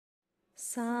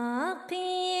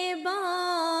साक़ी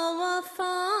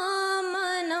बावफ़ा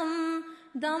मनम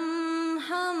दम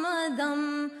हमदम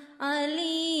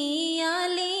अली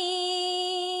अली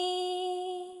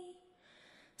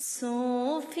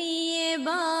सोफ़ी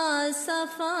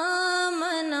बासफ़ा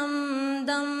मनम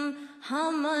दम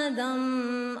हमदम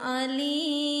अली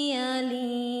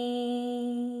अली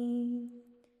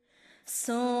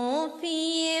सोफ़ी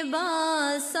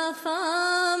बासफ़ा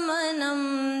मनम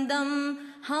दम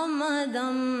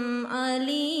हमदम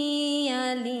अली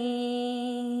अली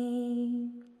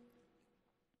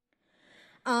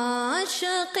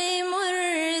आशिक़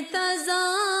मुर्तज़ा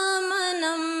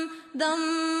मनम दम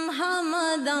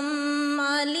हमदम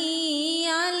अली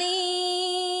अली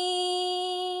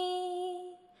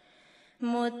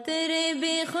मुतरिब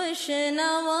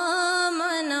खुशनवा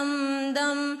मनम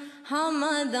दम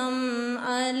हमदम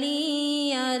अली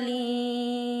अली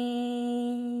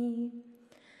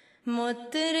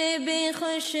मुतरिब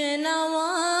खुशनवा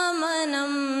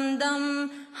मनम दम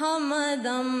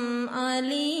हमदम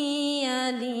Ali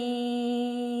Ali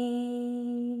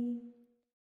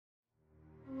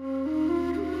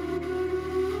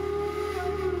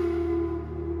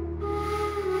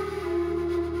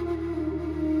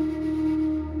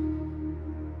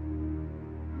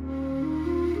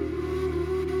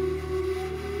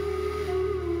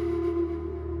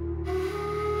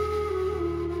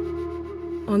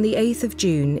On the 8th of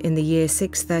June in the year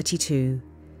 632,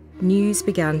 news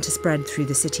began to spread through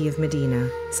the city of Medina,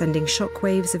 sending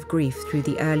shockwaves of grief through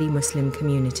the early Muslim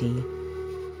community.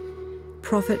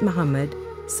 Prophet Muhammad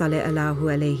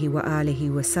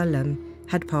s.a.a.s.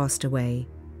 had passed away.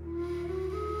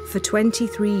 For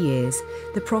 23 years,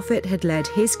 the Prophet had led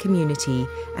his community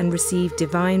and received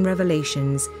divine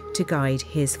revelations to guide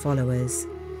his followers.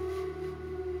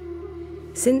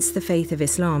 Since the faith of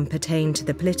Islam pertained to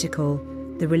the political,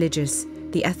 the religious,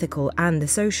 the ethical and the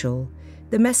social,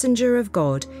 the Messenger of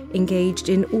God engaged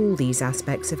in all these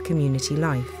aspects of community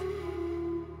life.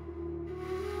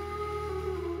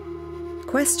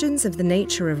 Questions of the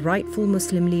nature of rightful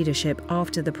Muslim leadership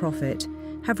after the Prophet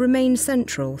have remained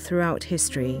central throughout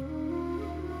history.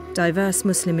 Diverse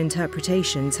Muslim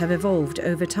interpretations have evolved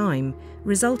over time,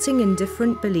 resulting in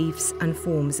different beliefs and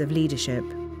forms of leadership.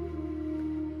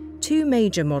 Two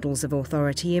major models of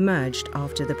authority emerged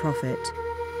after the Prophet.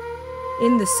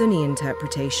 In the Sunni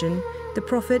interpretation, the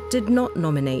Prophet did not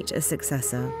nominate a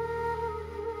successor.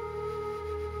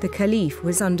 The Caliph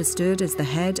was understood as the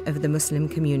head of the Muslim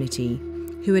community,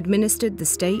 who administered the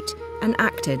state and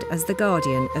acted as the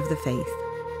guardian of the faith.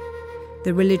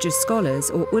 The religious scholars,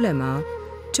 or ulama,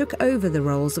 took over the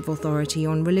roles of authority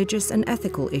on religious and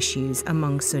ethical issues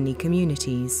among Sunni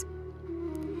communities.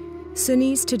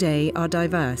 Sunnis today are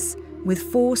diverse, with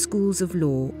 4 schools of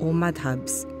law or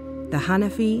madhabs: the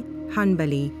Hanafi,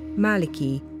 Hanbali,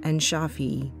 Maliki and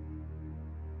Shafi'i.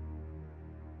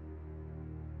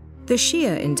 The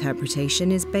Shia interpretation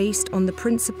is based on the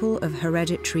principle of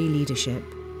hereditary leadership.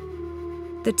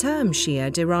 The term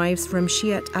Shia derives from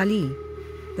Shiat Ali,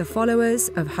 the followers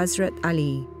of Hazrat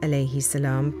Ali alayhi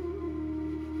salam.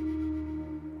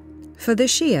 For the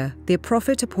Shia, the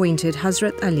Prophet appointed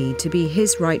Hazrat Ali to be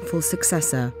his rightful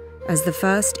successor as the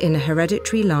first in a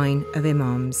hereditary line of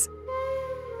Imams.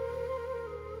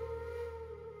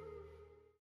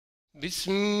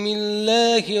 بسم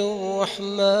الله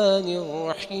الرحمن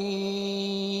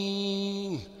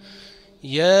الرحيم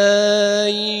يا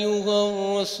أيها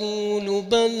الرسول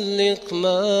بلغ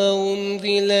ما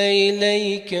أنزل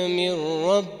إليك من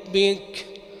ربك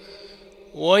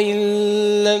وإن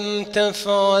لم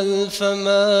تفعل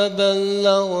فما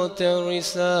بلغت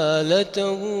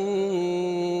رسالته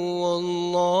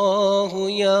والله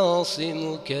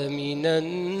يعصمك من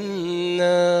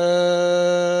الناس.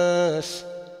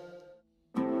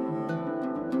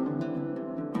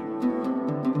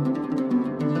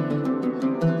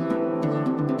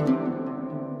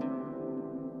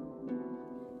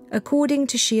 According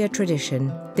to Shia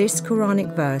tradition, this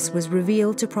Quranic verse was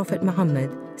revealed to Prophet Muhammad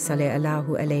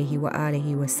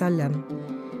ﷺ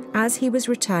as he was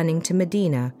returning to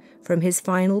Medina from his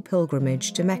final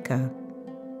pilgrimage to Mecca.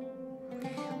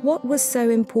 What was so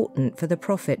important for the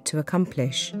Prophet to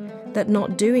accomplish that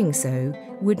not doing so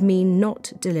would mean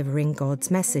not delivering God's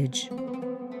message?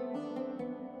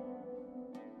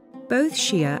 Both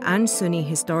Shia and Sunni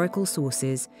historical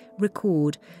sources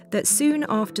record that soon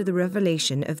after the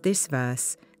revelation of this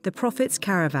verse, the Prophet's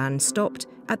caravan stopped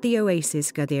at the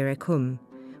oasis Ghadir-e-Khumm,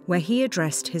 where he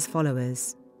addressed his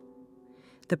followers.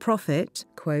 The Prophet,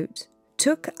 quote,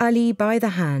 took Ali by the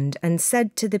hand and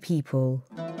said to the people,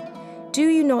 Do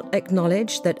you not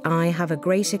acknowledge that I have a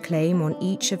greater claim on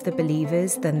each of the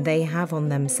believers than they have on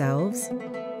themselves?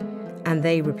 And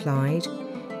they replied,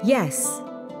 Yes.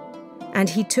 And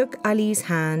he took Ali's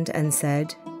hand and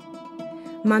said,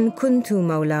 Man kuntu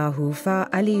mawlahu fa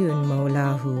Aliyun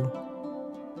mawlahu.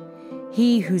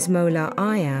 He whose Mawla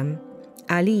I am,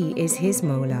 Ali is his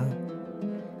Mawla.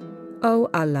 O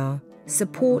Allah,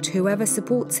 support whoever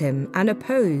supports him and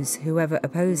oppose whoever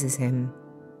opposes him.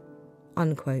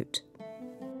 Unquote.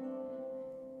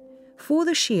 For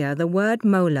the Shia, the word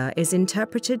Mawla is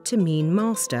interpreted to mean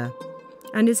master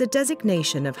and is a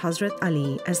designation of Hazrat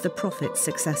Ali as the Prophet's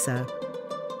successor.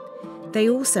 They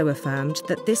also affirmed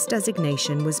that this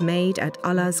designation was made at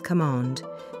Allah's command,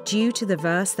 due to the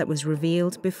verse that was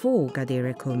revealed before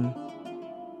Ghadir-e-Khumm.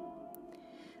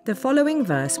 The following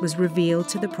verse was revealed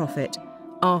to the Prophet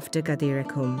after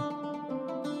Ghadir-e-Khumm.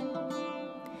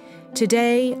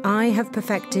 Today I have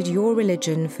perfected your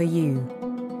religion for you,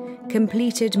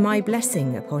 completed my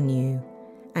blessing upon you,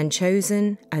 and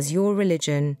chosen as your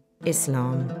religion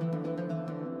Islam.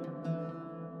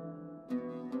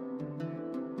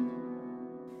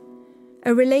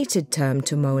 A related term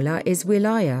to Mawla is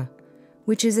Wilaya,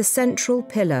 which is a central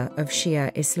pillar of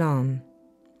Shia Islam.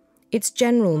 Its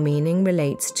general meaning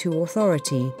relates to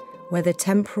authority, whether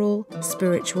temporal,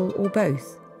 spiritual, or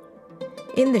both.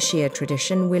 In the Shia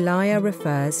tradition, Wilaya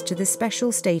refers to the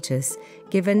special status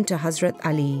given to Hazrat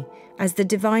Ali as the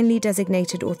divinely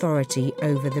designated authority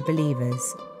over the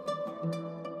believers.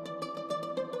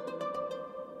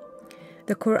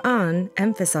 The Quran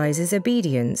emphasizes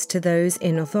obedience to those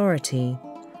in authority,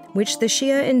 which the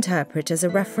Shia interpret as a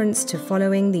reference to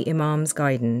following the Imam's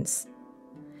guidance.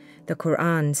 The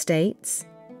Quran states,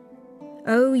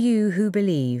 O you who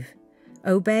believe,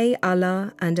 obey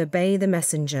Allah and obey the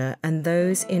Messenger and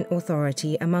those in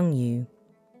authority among you.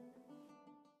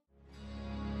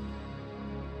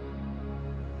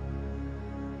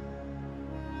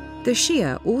 The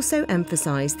Shia also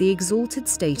emphasize the exalted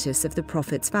status of the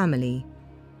Prophet's family.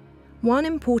 One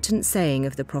important saying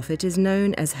of the Prophet is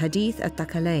known as Hadith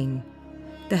at-Thaqalain,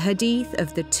 the Hadith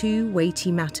of the two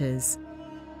weighty matters.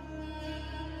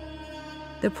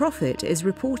 The Prophet is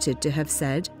reported to have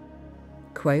said,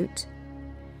 quote,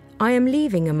 I am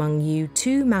leaving among you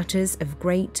two matters of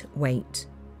great weight,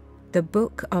 the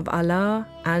Book of Allah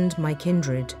and my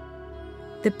kindred,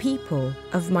 the people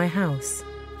of my house,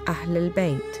 Ahl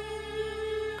al-Bayt.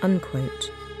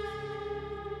 Unquote.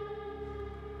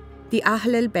 The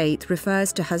Ahl al-Bayt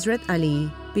refers to Hazrat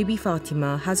Ali, Bibi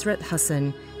Fatima, Hazrat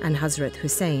Hassan and Hazrat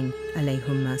Hussein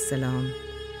alayhumma salam,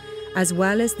 as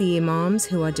well as the Imams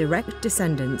who are direct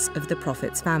descendants of the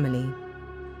Prophet's family.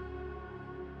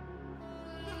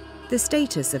 The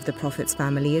status of the Prophet's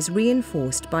family is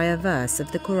reinforced by a verse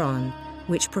of the Quran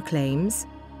which proclaims,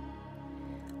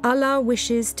 Allah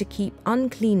wishes to keep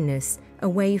uncleanness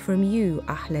away from you,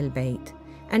 Ahl al-Bayt,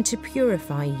 and to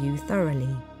purify you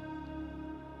thoroughly.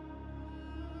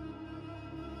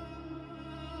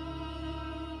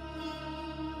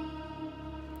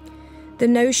 The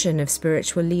notion of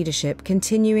spiritual leadership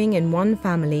continuing in one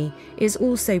family is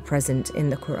also present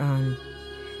in the Quran.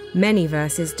 Many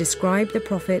verses describe the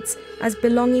prophets as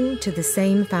belonging to the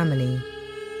same family.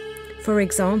 For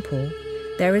example,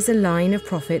 there is a line of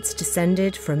prophets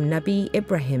descended from Nabi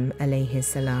Ibrahim alayhi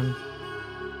salam.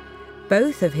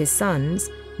 Both of his sons,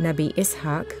 Nabi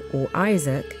Ishaq or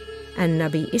Isaac and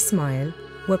Nabi Ismail,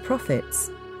 were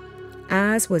prophets,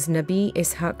 as was Nabi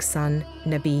Ishaq's son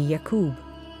Nabi Yaqub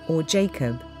or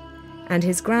Jacob, and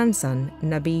his grandson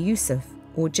Nabi Yusuf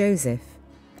or Joseph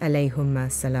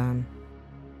alayhumma salam.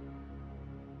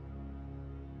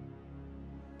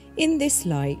 In this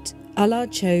light, Allah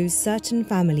chose certain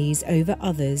families over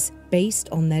others based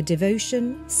on their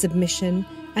devotion, submission,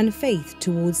 and faith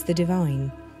towards the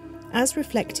divine, as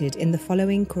reflected in the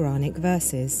following Quranic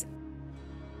verses.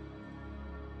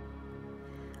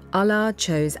 Allah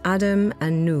chose Adam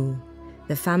and Nuh,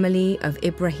 the family of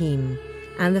Ibrahim,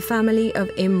 and the family of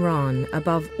Imran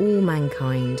above all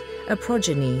mankind, a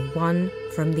progeny one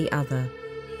from the other.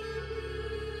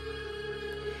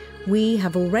 We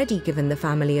have already given the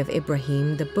family of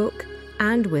Ibrahim the book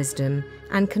and wisdom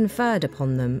and conferred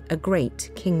upon them a great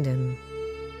kingdom.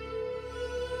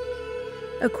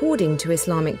 According to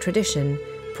Islamic tradition,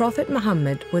 Prophet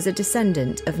Muhammad was a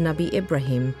descendant of Nabi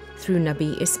Ibrahim through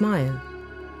Nabi Ismail.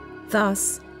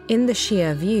 Thus, in the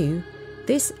Shia view,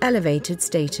 this elevated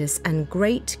status and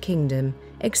great kingdom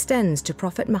extends to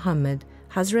Prophet Muhammad,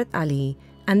 Hazrat Ali,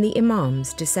 and the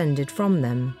Imams descended from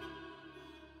them.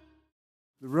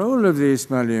 The role of the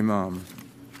Ismaili Imam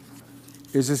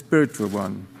is a spiritual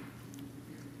one.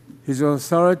 His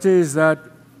authority is that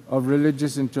of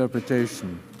religious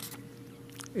interpretation.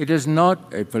 It is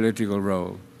not a political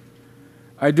role.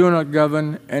 I do not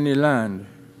govern any land.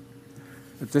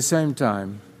 At the same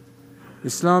time,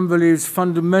 Islam believes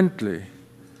fundamentally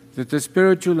that the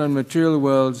spiritual and material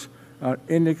worlds are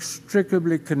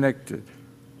inextricably connected.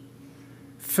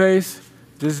 Faith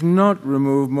does not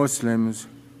remove Muslims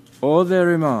or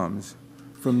their imams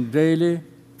from daily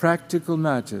practical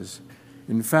matters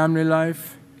in family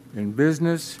life, in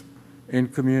business, in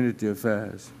community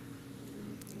affairs.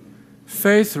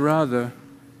 Faith, rather,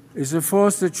 is a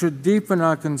force that should deepen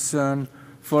our concern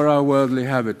for our worldly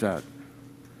habitat,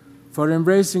 for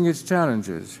embracing its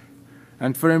challenges,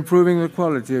 and for improving the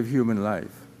quality of human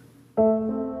life.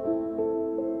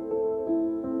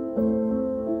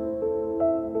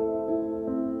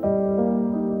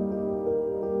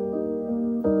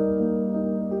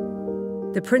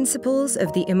 The principles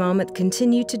of the Imamat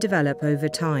continue to develop over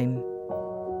time.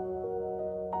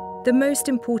 The most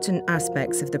important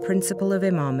aspects of the principle of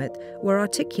Imamat were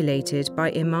articulated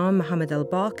by Imam Muhammad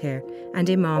al-Baqir and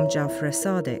Imam Ja'far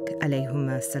as-Sadiq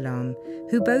alayhumma salam,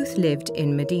 who both lived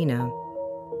in Medina.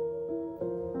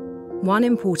 One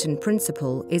important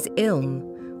principle is ilm,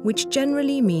 which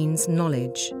generally means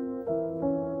knowledge.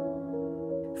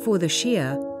 For the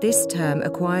Shia, this term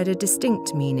acquired a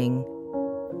distinct meaning,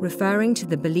 referring to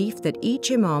the belief that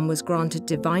each Imam was granted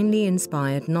divinely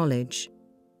inspired knowledge.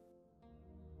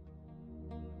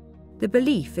 The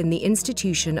belief in the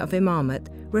institution of Imamat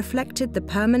reflected the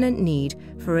permanent need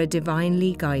for a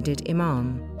divinely guided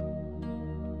Imam.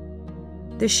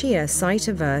 The Shia cite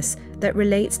a verse that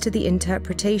relates to the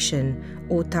interpretation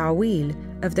or ta'wil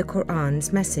of the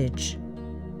Qur'an's message.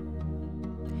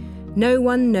 No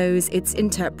one knows its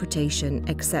interpretation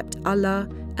except Allah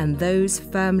and those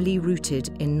firmly rooted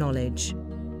in knowledge.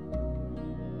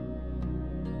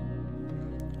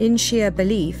 In Shia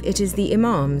belief, it is the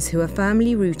Imams who are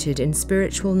firmly rooted in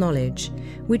spiritual knowledge,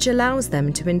 which allows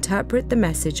them to interpret the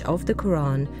message of the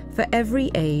Quran for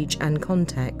every age and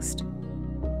context.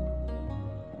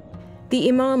 The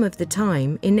Imam of the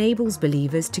time enables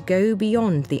believers to go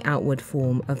beyond the outward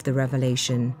form of the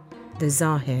revelation, the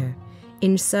Zahir,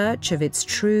 in search of its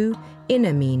true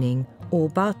inner meaning or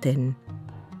batin.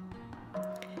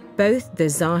 Both the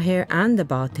Zahir and the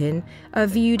Batin are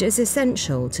viewed as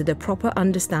essential to the proper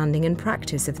understanding and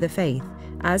practice of the faith,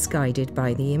 as guided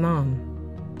by the Imam.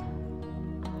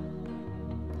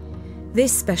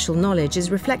 This special knowledge is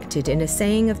reflected in a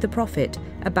saying of the Prophet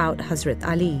about Hazrat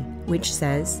Ali, which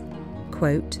says,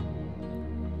 quote,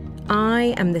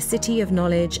 "I am the city of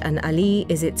knowledge and Ali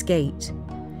is its gate.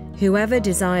 Whoever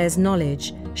desires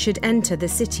knowledge should enter the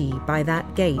city by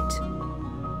that gate."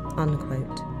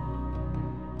 Unquote.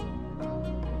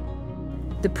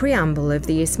 The preamble of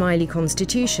the Ismaili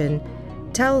constitution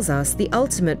tells us the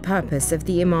ultimate purpose of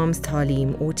the Imam's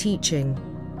ta'lim or teaching.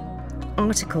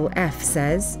 Article F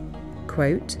says,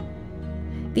 quote,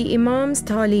 "The Imam's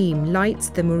ta'lim lights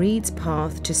the murid's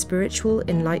path to spiritual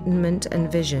enlightenment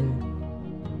and vision.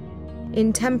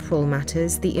 In temporal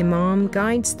matters, the Imam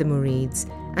guides the murids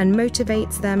and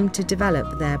motivates them to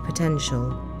develop their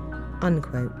potential."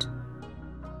 Unquote.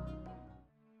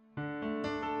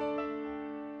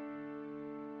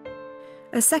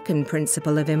 A second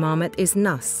principle of Imamat is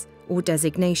nas, or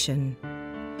designation.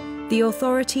 The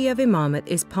authority of Imamat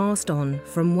is passed on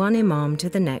from one Imam to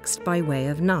the next by way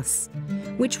of nas,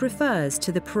 which refers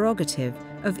to the prerogative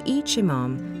of each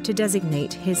Imam to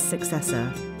designate his successor,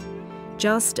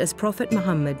 just as Prophet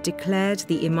Muhammad declared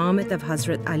the Imamat of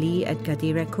Hazrat Ali at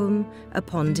Ghadir-e-Khumm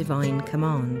upon divine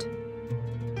command.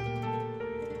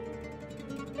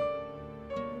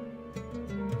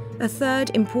 A third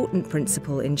important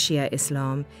principle in Shia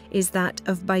Islam is that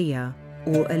of bay'ah,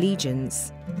 or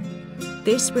allegiance.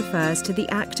 This refers to the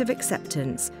act of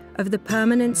acceptance of the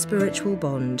permanent spiritual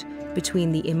bond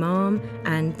between the Imam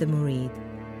and the murid.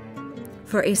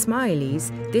 For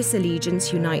Ismailis, this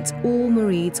allegiance unites all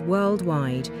murids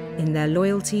worldwide in their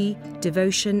loyalty,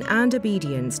 devotion and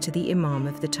obedience to the Imam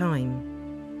of the time.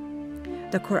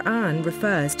 The Quran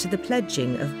refers to the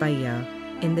pledging of bay'ah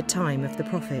in the time of the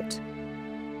Prophet.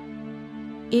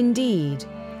 "Indeed,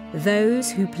 those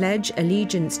who pledge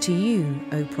allegiance to you,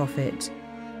 O Prophet,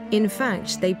 in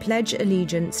fact they pledge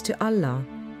allegiance to Allah.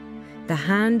 The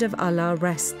hand of Allah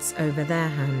rests over their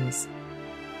hands."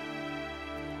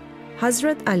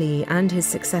 Hazrat Ali and his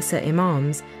successor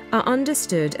Imams are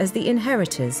understood as the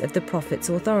inheritors of the Prophet's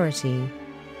authority.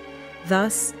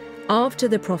 Thus, after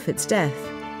the Prophet's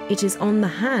death, it is on the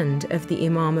hand of the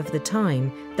Imam of the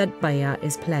time that bay'ah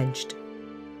is pledged.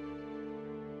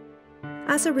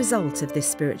 As a result of this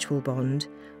spiritual bond,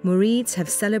 Murids have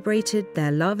celebrated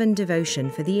their love and devotion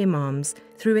for the Imams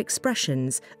through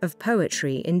expressions of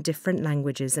poetry in different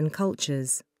languages and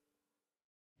cultures.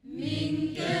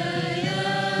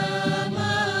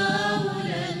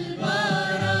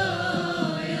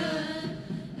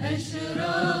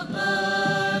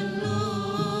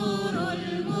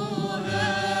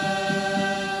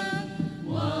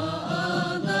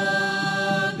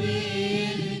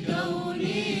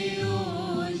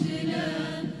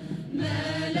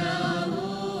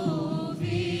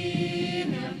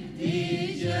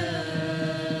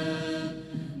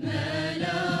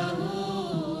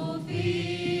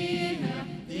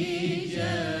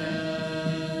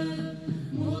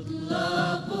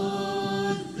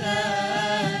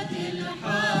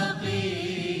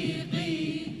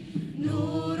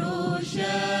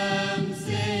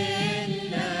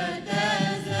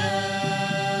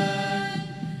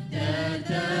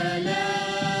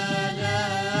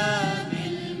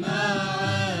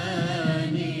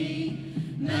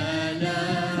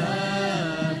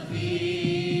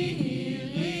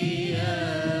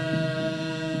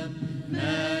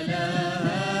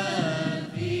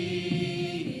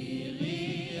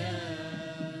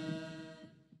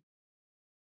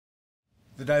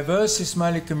 The diverse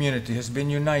Ismaili community has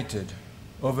been united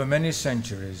over many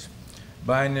centuries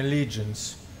by an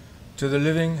allegiance to the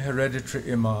living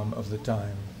hereditary Imam of the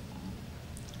time.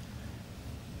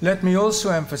 Let me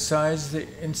also emphasize the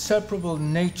inseparable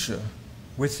nature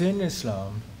within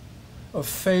Islam of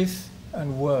faith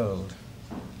and world,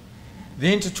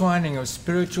 the intertwining of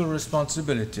spiritual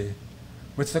responsibility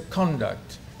with the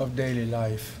conduct of daily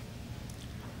life.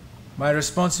 My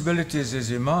responsibilities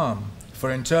as Imam for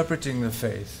interpreting the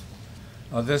faith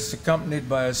are thus accompanied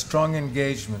by a strong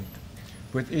engagement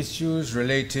with issues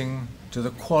relating to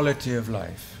the quality of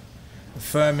life,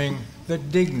 affirming the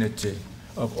dignity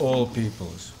of all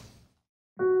peoples.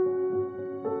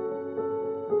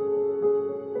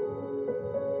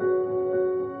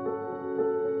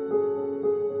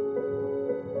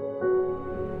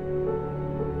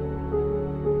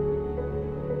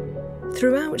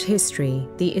 Throughout history,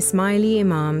 the Ismaili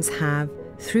Imams have,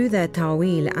 through their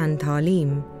ta'wil and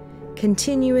ta'lim,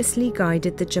 continuously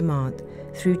guided the Jamaat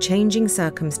through changing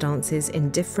circumstances in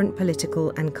different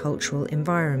political and cultural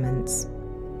environments.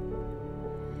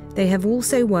 They have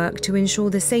also worked to ensure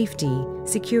the safety,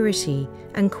 security,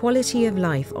 and quality of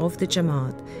life of the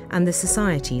Jamaat and the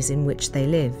societies in which they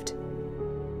lived.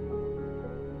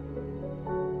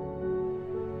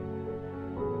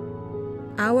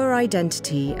 Our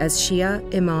identity as Shia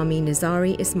Imami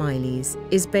Nizari Ismailis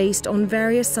is based on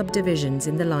various subdivisions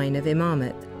in the line of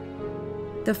Imamat.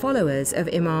 The followers of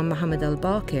Imam Muhammad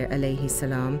al-Baqir alayhi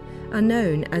salam are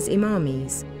known as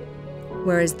Imamis,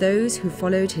 whereas those who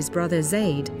followed his brother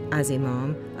Zayd as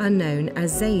Imam are known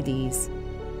as Zaydis.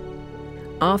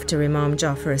 After Imam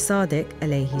Jafar as-Sadiq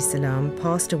alayhi salam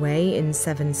passed away in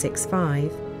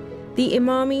 765, the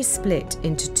Imamis split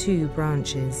into two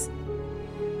branches.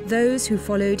 Those who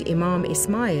followed Imam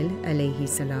Ismail alayhi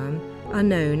salam are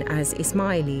known as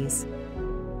Ismailis.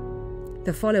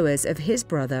 The followers of his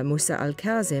brother Musa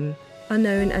al-Kazim are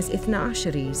known as Ithna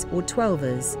Asharis or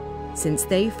Twelvers, since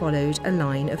they followed a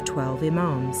line of 12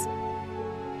 Imams.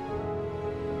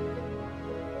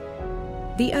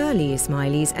 The early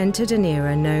Ismailis entered an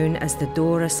era known as the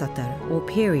Dora Satar, or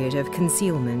period of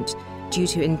concealment, due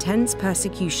to intense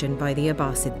persecution by the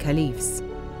Abbasid caliphs.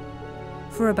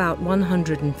 For about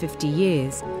 150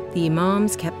 years, the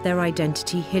Imams kept their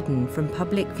identity hidden from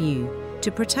public view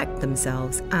to protect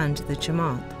themselves and the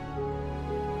Jamaat.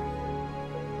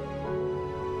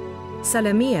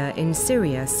 Salamiyya in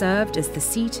Syria served as the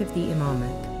seat of the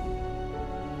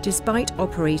Imamate. Despite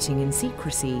operating in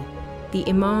secrecy, the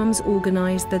Imams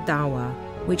organized the Dawah,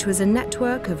 which was a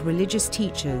network of religious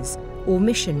teachers or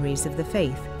missionaries of the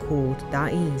faith called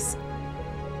s.a.a.s.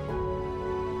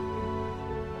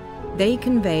 They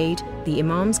conveyed the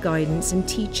Imam's guidance and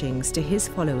teachings to his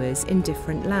followers in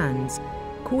different lands,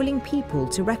 calling people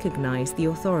to recognize the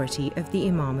authority of the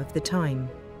Imam of the time.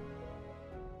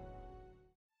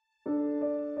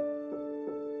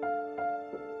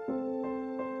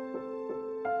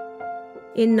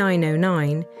 In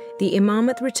 909, the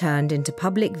Imamate returned into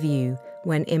public view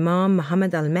when Imam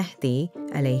Muhammad al-Mahdi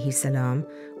alayhi salam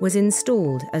was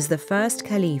installed as the first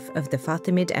caliph of the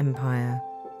Fatimid Empire.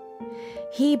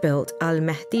 He built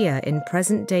Al-Mahdiya in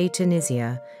present-day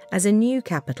Tunisia as a new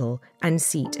capital and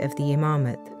seat of the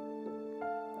Imamate.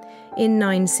 In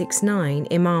 969,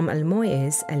 Imam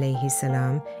al-Mu'iz alayhi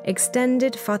salam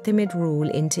extended Fatimid rule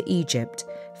into Egypt,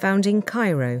 founding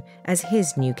Cairo as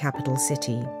his new capital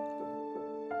city.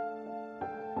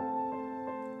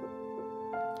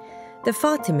 The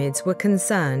Fatimids were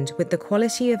concerned with the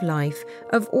quality of life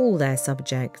of all their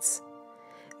subjects.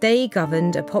 They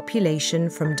governed a population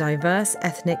from diverse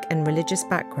ethnic and religious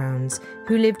backgrounds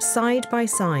who lived side by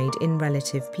side in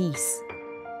relative peace.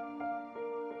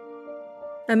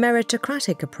 A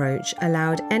meritocratic approach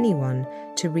allowed anyone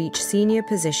to reach senior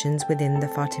positions within the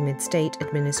Fatimid state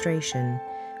administration,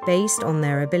 based on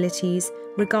their abilities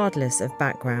regardless of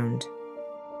background.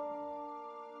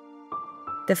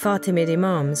 The Fatimid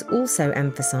Imams also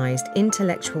emphasized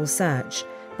intellectual search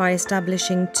by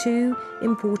establishing two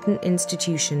important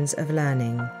institutions of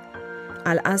learning,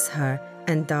 Al-Azhar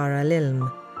and Dar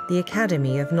al-Ilm, the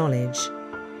Academy of Knowledge,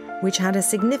 which had a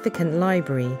significant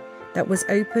library that was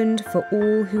opened for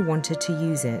all who wanted to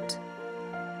use it.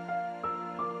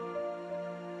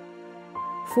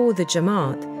 For the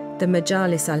Jamaat, the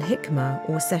Majalis al-Hikmah,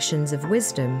 or sessions of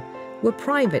wisdom, were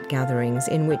private gatherings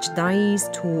in which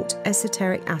da'is taught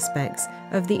esoteric aspects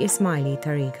of the Ismaili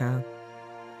Tariqah.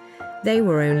 They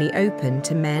were only open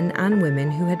to men and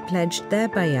women who had pledged their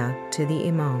bay'ah to the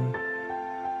Imam.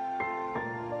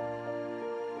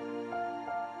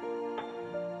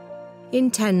 In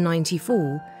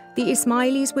 1094, the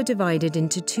Ismailis were divided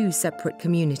into two separate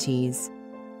communities.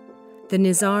 The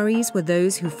Nizaris were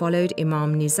those who followed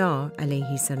Imam Nizar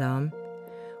alayhi salam,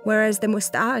 whereas the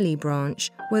Musta'ali branch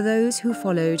were those who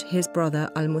followed his brother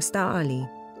al-Musta'ali.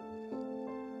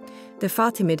 The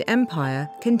Fatimid Empire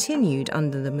continued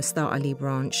under the Musta'ali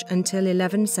branch until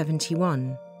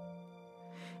 1171.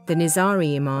 The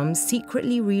Nizari Imams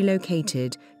secretly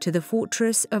relocated to the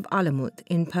fortress of Alamut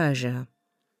in Persia.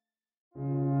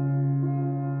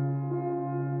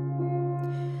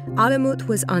 Alamut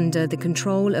was under the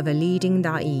control of a leading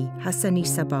da'i, Hassani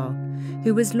Sabah,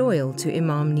 who was loyal to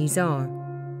Imam Nizar.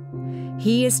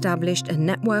 He established a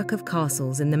network of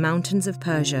castles in the mountains of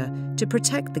Persia to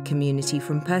protect the community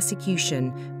from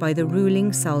persecution by the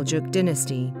ruling Seljuk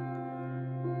dynasty.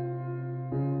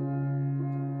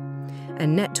 A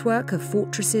network of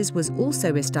fortresses was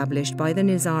also established by the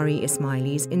Nizari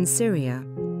Ismailis in Syria.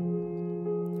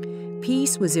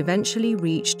 Peace was eventually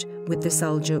reached with the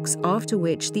Seljuks, after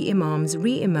which the Imams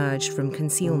re-emerged from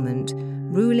concealment,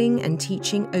 ruling and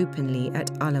teaching openly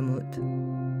at Alamut.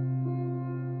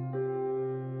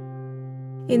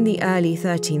 In the early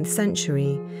 13th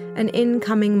century, an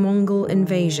incoming Mongol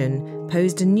invasion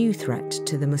posed a new threat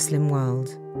to the Muslim world.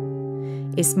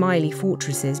 Ismaili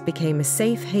fortresses became a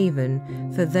safe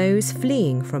haven for those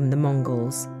fleeing from the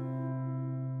Mongols.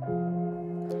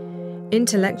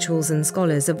 Intellectuals and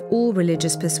scholars of all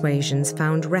religious persuasions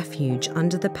found refuge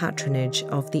under the patronage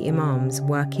of the Imams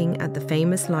working at the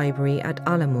famous library at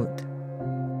Alamut.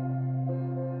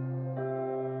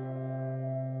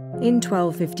 In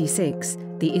 1256,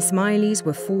 the Ismailis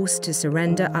were forced to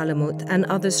surrender Alamut and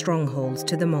other strongholds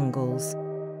to the Mongols.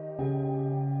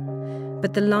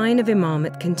 But the line of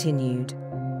Imamat continued.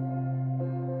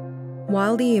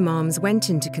 While the Imams went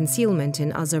into concealment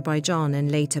in Azerbaijan and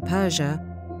later Persia,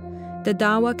 the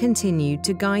Dawah continued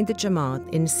to guide the Jamaat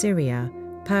in Syria,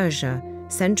 Persia,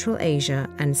 Central Asia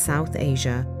and South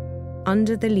Asia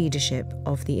under the leadership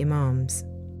of the Imams.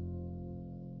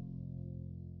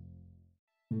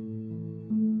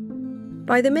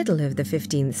 By the middle of the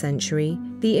 15th century,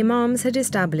 the Imams had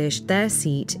established their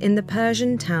seat in the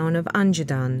Persian town of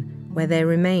Anjudan, where they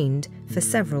remained for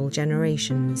several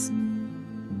generations.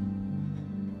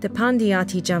 The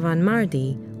Pandiyati Javan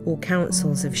Mardi, or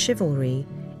Councils of Chivalry,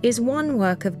 is one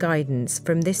work of guidance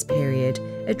from this period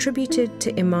attributed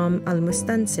to Imam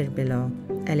al-Mustansir Billah,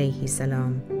 alayhi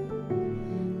salam.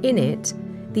 In it,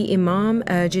 the Imam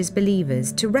urges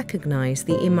believers to recognize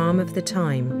the Imam of the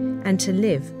time and to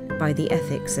live by the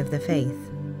ethics of the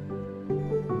faith.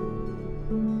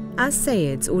 As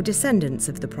Sayyids or descendants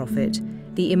of the Prophet,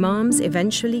 the Imams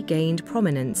eventually gained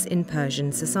prominence in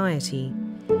Persian society,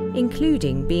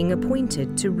 including being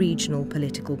appointed to regional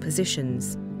political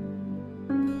positions.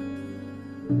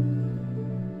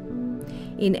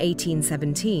 In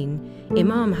 1817,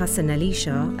 Imam Hassan Ali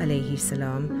Shah alayhi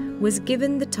salam was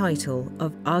given the title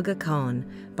of Aga Khan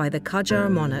by the Qajar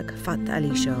monarch Fath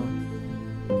Ali Shah.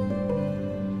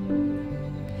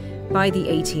 By the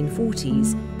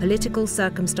 1840s, political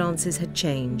circumstances had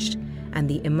changed, and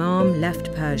the Imam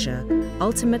left Persia,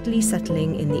 ultimately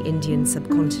settling in the Indian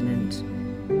subcontinent.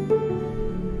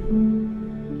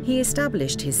 He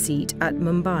established his seat at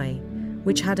Mumbai,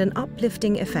 which had an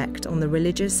uplifting effect on the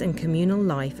religious and communal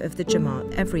life of the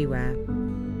Jamaat everywhere.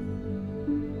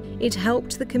 It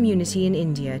helped the community in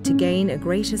India to gain a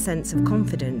greater sense of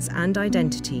confidence and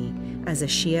identity as a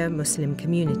Shia Muslim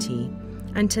community,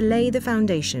 and to lay the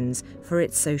foundations for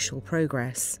its social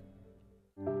progress.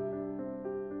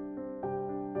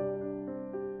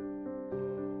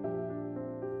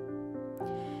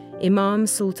 Imam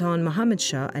Sultan Muhammad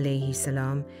Shah alayhi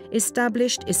salam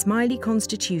established Ismaili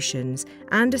constitutions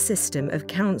and a system of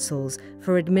councils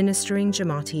for administering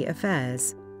Jamati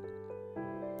affairs.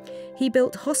 He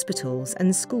built hospitals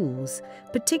and schools,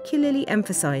 particularly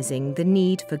emphasizing the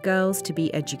need for girls to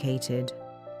be educated.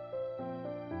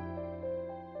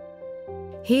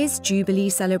 His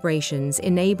Jubilee celebrations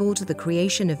enabled the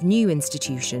creation of new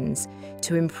institutions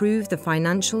to improve the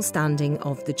financial standing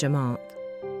of the Jamaat.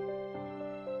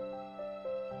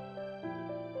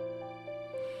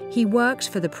 He worked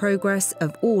for the progress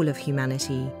of all of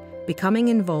humanity, becoming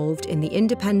involved in the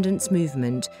independence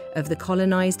movement of the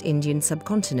colonized Indian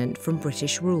subcontinent from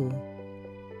British rule.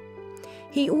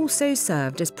 He also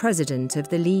served as president of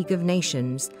the League of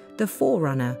Nations, the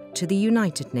forerunner to the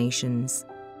United Nations.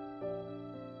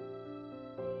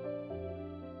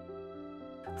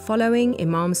 Following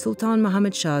Imam Sultan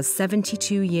Muhammad Shah's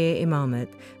 72-year imamat,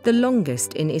 the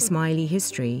longest in Ismaili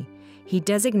history, he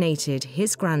designated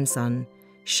his grandson,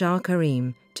 Shah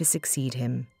Karim, to succeed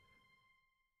him.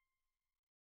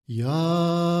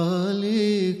 Ya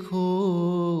likho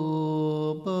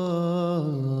ba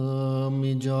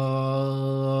mija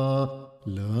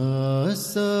la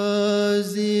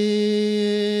sazina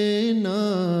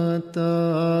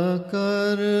ta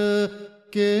kar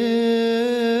ke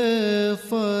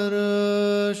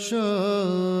farsha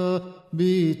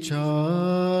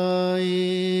bichai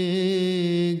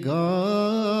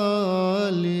gali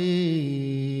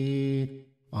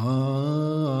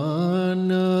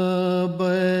an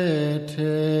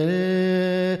baithe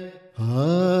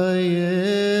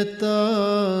haye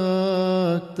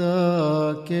takta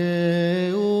ke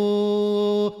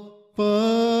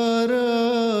upar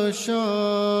Shah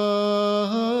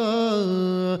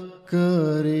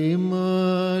Karim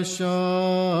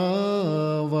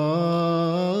Shah wali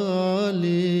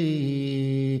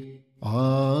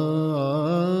aaj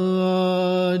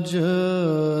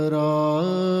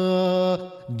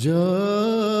राज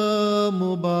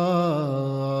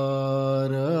मुबारक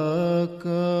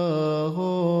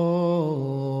होवे।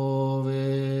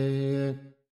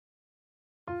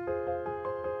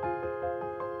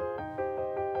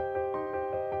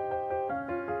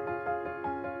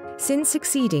 Since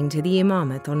succeeding to the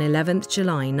imamat on 11th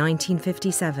July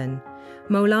 1957,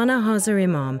 Maulana Hazar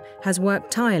Imam has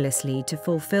worked tirelessly to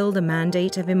fulfill the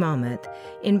mandate of imamat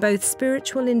in both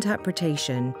spiritual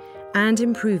interpretation and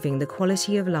improving the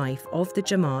quality of life of the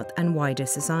Jamaat and wider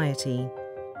society.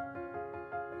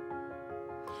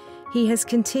 He has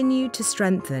continued to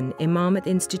strengthen imamat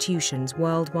institutions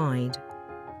worldwide.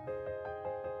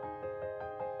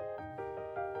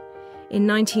 In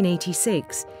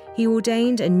 1986, he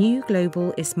ordained a new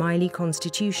global Ismaili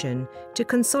constitution to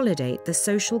consolidate the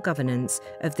social governance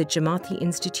of the Jamaati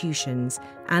institutions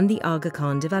and the Aga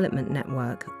Khan Development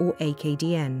Network, or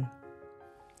AKDN.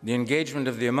 The engagement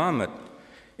of the imamat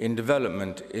in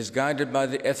development is guided by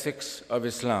the ethics of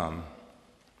Islam,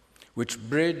 which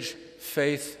bridge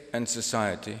faith and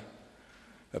society,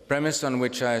 a premise on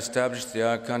which I established the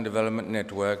Aga Khan Development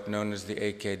Network, known as the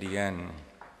AKDN.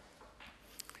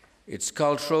 Its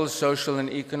cultural, social, and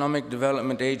economic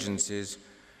development agencies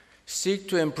seek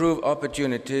to improve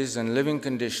opportunities and living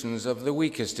conditions of the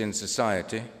weakest in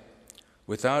society,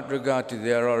 without regard to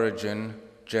their origin,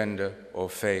 gender, or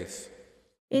faith.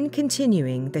 In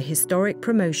continuing the historic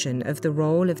promotion of the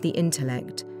role of the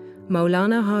intellect,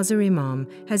 Maulana Hazar Imam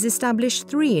has established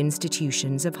 3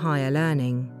 institutions of higher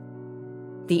learning: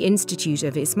 the Institute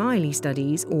of Ismaili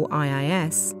Studies, or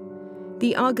IIS,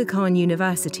 the Aga Khan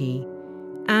University,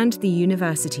 and the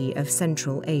University of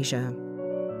Central Asia.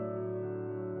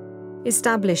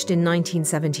 Established in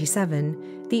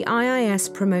 1977, the IIS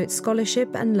promotes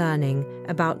scholarship and learning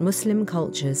about Muslim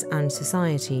cultures and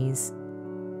societies.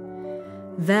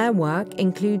 Their work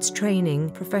includes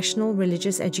training professional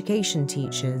religious education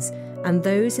teachers and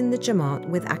those in the Jamaat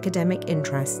with academic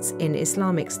interests in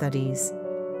Islamic studies.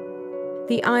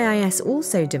 The IIS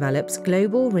also develops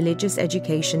global religious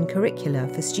education curricula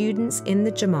for students in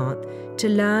the Jamaat to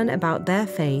learn about their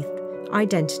faith,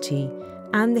 identity,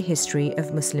 and the history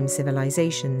of Muslim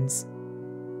civilizations.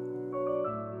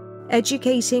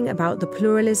 Educating about the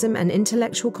pluralism and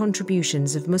intellectual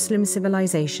contributions of Muslim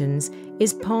civilizations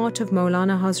is part of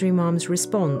Maulana Hazar Imam's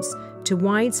response to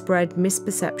widespread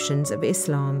misperceptions of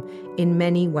Islam in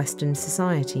many Western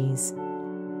societies.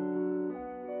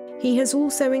 He has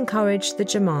also encouraged the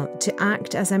Jamaat to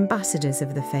act as ambassadors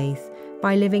of the faith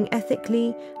by living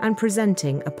ethically and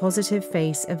presenting a positive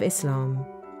face of Islam.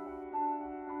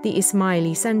 The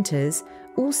Ismaili centres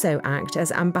also act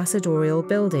as ambassadorial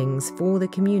buildings for the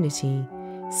community,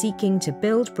 seeking to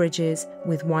build bridges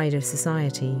with wider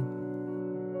society.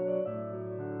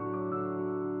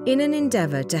 In an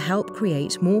endeavour to help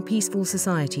create more peaceful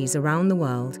societies around the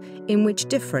world in which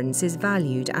difference is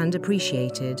valued and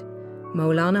appreciated,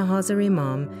 Maulana Hazar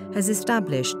Imam has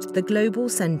established the Global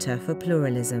Centre for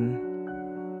Pluralism.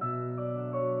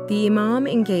 The Imam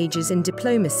engages in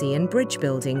diplomacy and bridge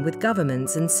building with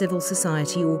governments and civil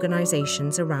society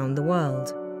organisations around the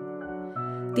world.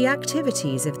 The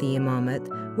activities of the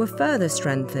Imamat were further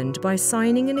strengthened by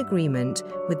signing an agreement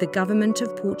with the Government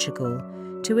of Portugal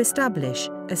to establish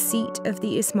a seat of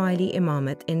the Ismaili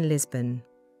Imamat in Lisbon.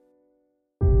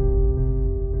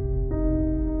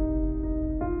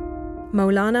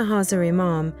 Maulana Hazar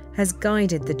Imam has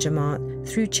guided the Jamaat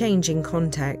through changing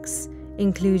contexts,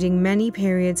 including many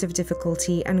periods of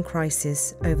difficulty and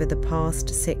crisis over the past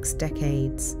 6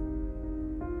 decades.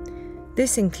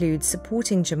 This includes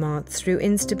supporting Jamaat through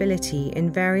instability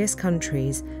in various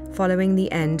countries following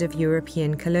the end of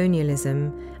European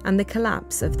colonialism and the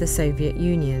collapse of the Soviet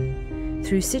Union,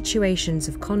 through situations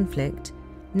of conflict,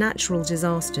 natural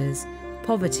disasters,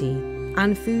 poverty,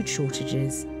 and food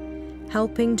shortages,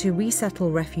 helping to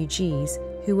resettle refugees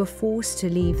who were forced to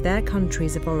leave their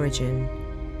countries of origin,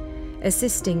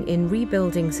 assisting in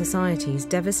rebuilding societies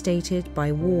devastated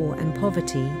by war and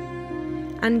poverty,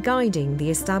 and guiding the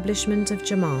establishment of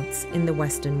Jamaats in the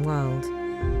Western world.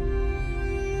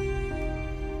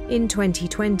 In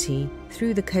 2020,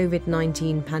 through the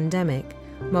COVID-19 pandemic,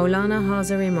 Maulana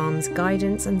Hazar Imam's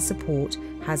guidance and support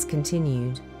has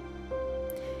continued.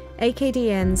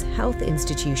 AKDN's health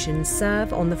institutions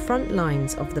serve on the front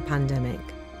lines of the pandemic.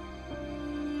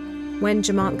 When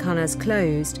Jamaat Khanas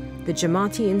closed, the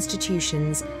Jamaati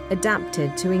institutions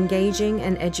adapted to engaging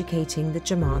and educating the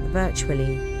Jamaat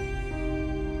virtually.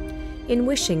 In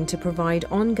wishing to provide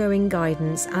ongoing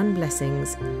guidance and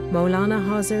blessings, Maulana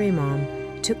Hazar Imam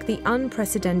took the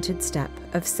unprecedented step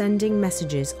of sending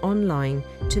messages online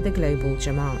to the global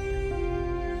Jamaat.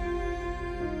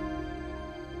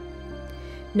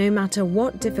 No matter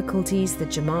what difficulties the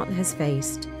Jamaat has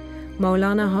faced,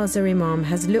 Maulana Hazar Imam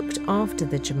has looked after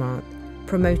the Jamaat,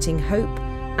 promoting hope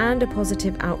and a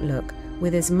positive outlook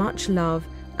with as much love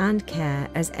and care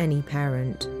as any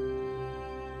parent.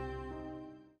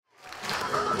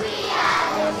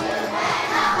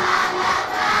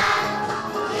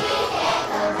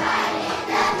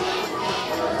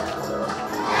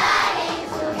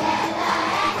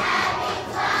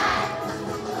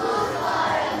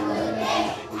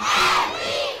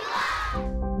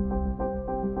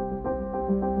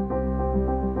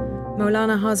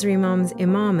 Maulana Hazar Imam's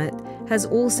Imamat has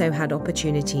also had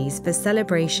opportunities for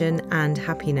celebration and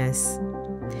happiness.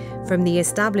 From the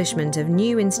establishment of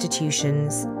new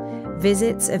institutions,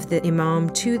 visits of the Imam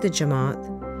to the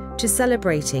Jamaat, to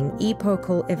celebrating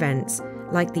epochal events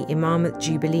like the Imamat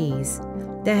Jubilees,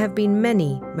 there have been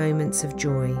many moments of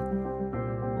joy.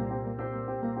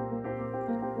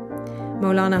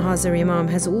 Maulana Hazar Imam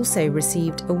has also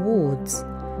received awards,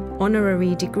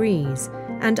 honorary degrees,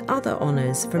 and other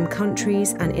honours from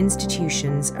countries and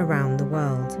institutions around the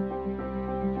world.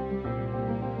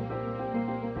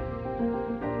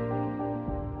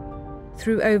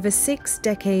 Through over 6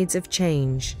 decades of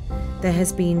change, there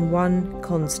has been one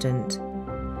constant: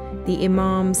 the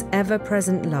Imam's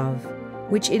ever-present love,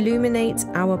 which illuminates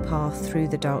our path through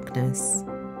the darkness.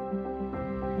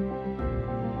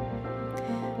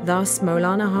 Thus,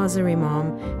 Maulana Hazar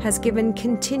Imam has given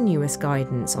continuous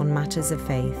guidance on matters of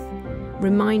faith,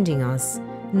 reminding us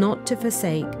not to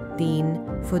forsake deen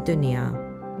for dunya,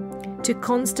 to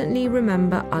constantly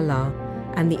remember Allah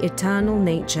and the eternal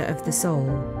nature of the soul,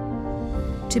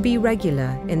 to be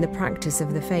regular in the practice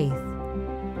of the faith,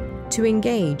 to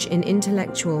engage in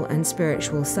intellectual and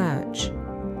spiritual search,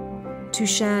 to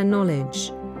share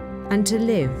knowledge, and to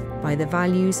live by the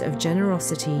values of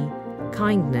generosity,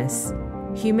 kindness,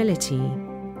 humility,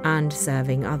 and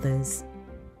serving others.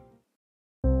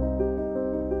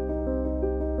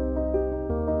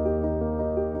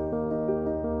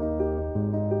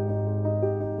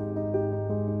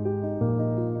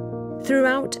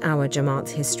 Throughout our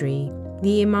Jamaat's history,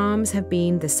 the Imams have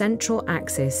been the central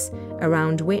axis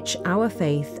around which our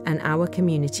faith and our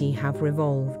community have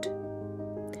revolved.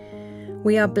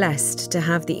 We are blessed to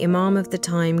have the Imam of the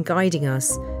time guiding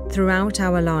us throughout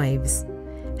our lives,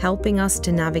 helping us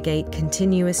to navigate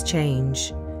continuous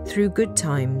change through good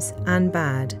times and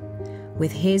bad,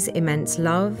 with his immense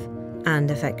love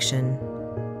and affection.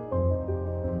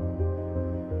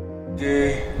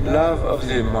 The love of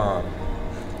the Imam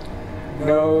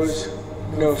knows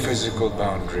no physical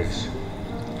boundaries.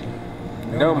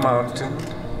 No mountain,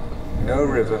 no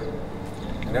river,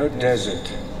 no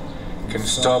desert can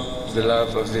stop the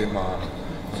love of the Imam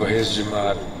for his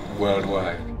Jamaat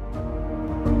worldwide.